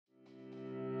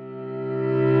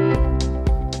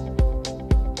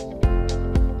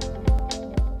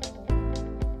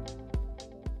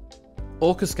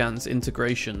Orca Scan's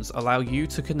integrations allow you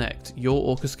to connect your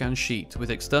Orca Scan sheet with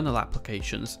external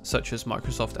applications such as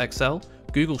Microsoft Excel,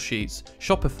 Google Sheets,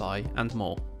 Shopify, and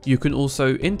more. You can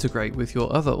also integrate with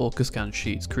your other Orca Scan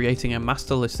sheets, creating a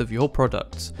master list of your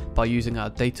products by using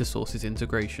our data sources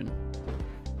integration.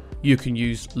 You can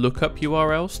use lookup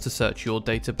URLs to search your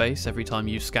database every time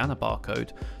you scan a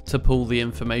barcode to pull the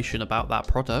information about that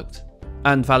product,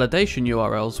 and validation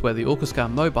URLs where the Orca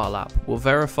Scan mobile app will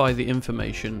verify the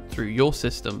information through your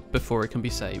system before it can be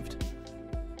saved.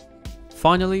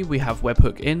 Finally, we have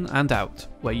webhook in and out,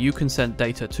 where you can send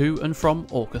data to and from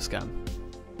Orca Scan.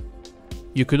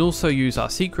 You can also use our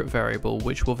secret variable,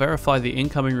 which will verify the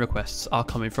incoming requests are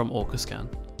coming from Orca Scan.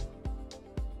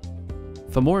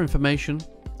 For more information,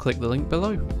 click the link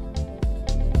below.